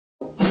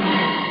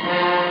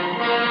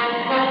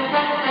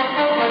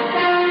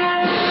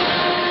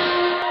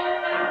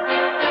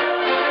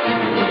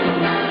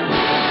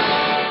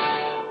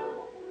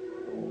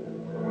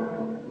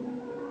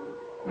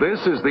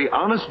This is the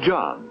Honest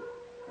John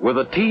with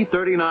a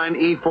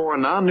T-39E4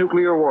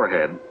 non-nuclear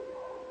warhead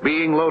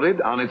being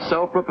loaded on its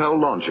self-propelled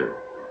launcher.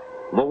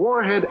 The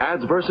warhead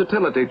adds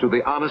versatility to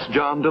the Honest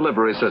John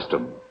delivery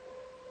system.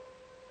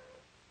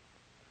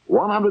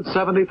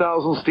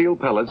 170,000 steel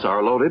pellets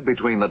are loaded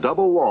between the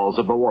double walls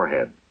of the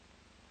warhead.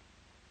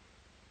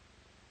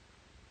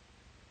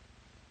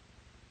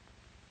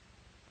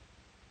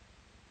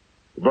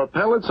 The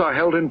pellets are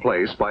held in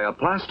place by a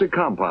plastic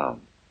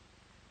compound.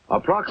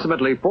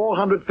 Approximately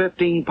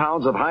 415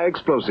 pounds of high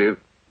explosive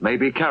may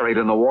be carried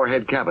in the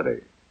warhead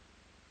cavity.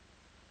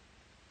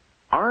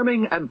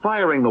 Arming and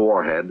firing the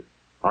warhead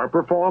are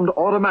performed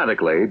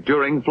automatically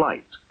during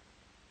flight.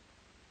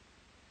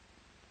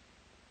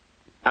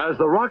 As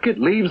the rocket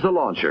leaves the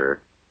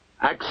launcher,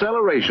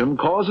 acceleration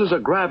causes a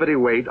gravity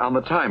weight on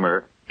the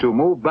timer to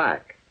move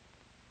back.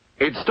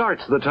 It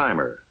starts the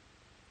timer.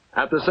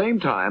 At the same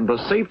time,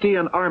 the safety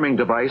and arming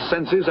device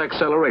senses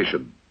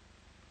acceleration.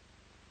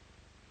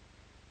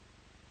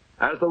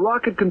 As the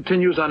rocket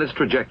continues on its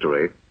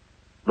trajectory,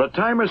 the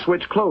timer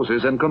switch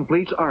closes and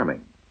completes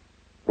arming.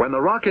 When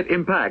the rocket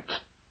impacts,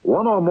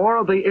 one or more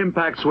of the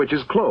impact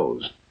switches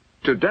close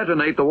to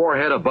detonate the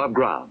warhead above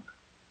ground.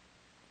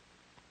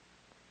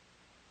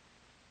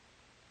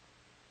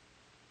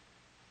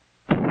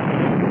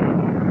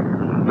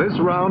 This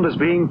round is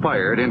being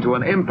fired into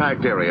an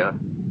impact area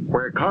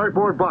where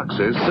cardboard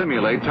boxes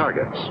simulate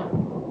targets.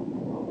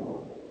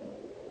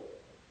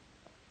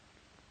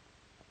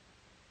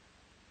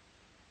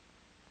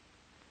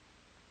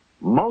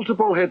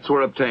 Multiple hits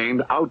were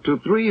obtained out to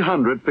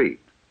 300 feet.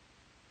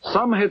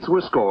 Some hits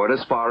were scored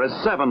as far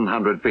as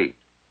 700 feet.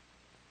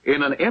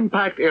 In an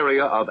impact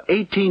area of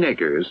 18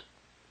 acres,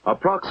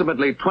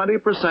 approximately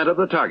 20% of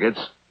the targets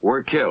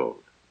were killed.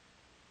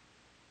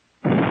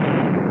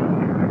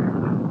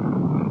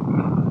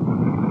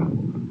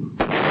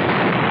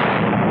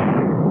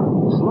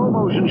 Slow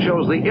motion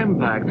shows the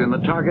impact in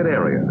the target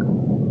area.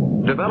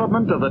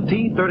 Development of the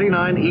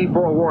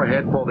T-39E4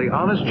 warhead for the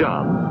Honest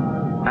John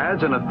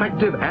adds an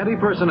effective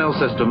anti-personnel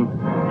system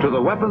to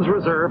the weapons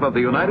reserve of the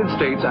United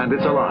States and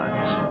its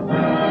allies.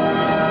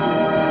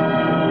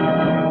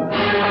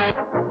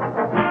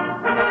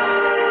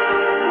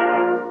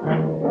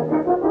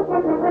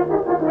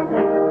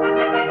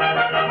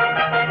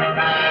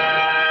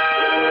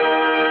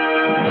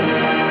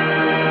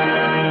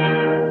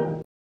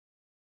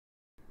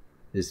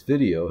 This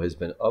video has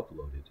been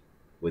uploaded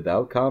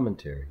without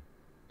commentary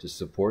to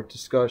support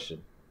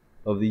discussion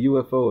of the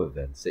UFO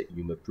events at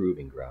Yuma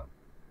Proving Ground.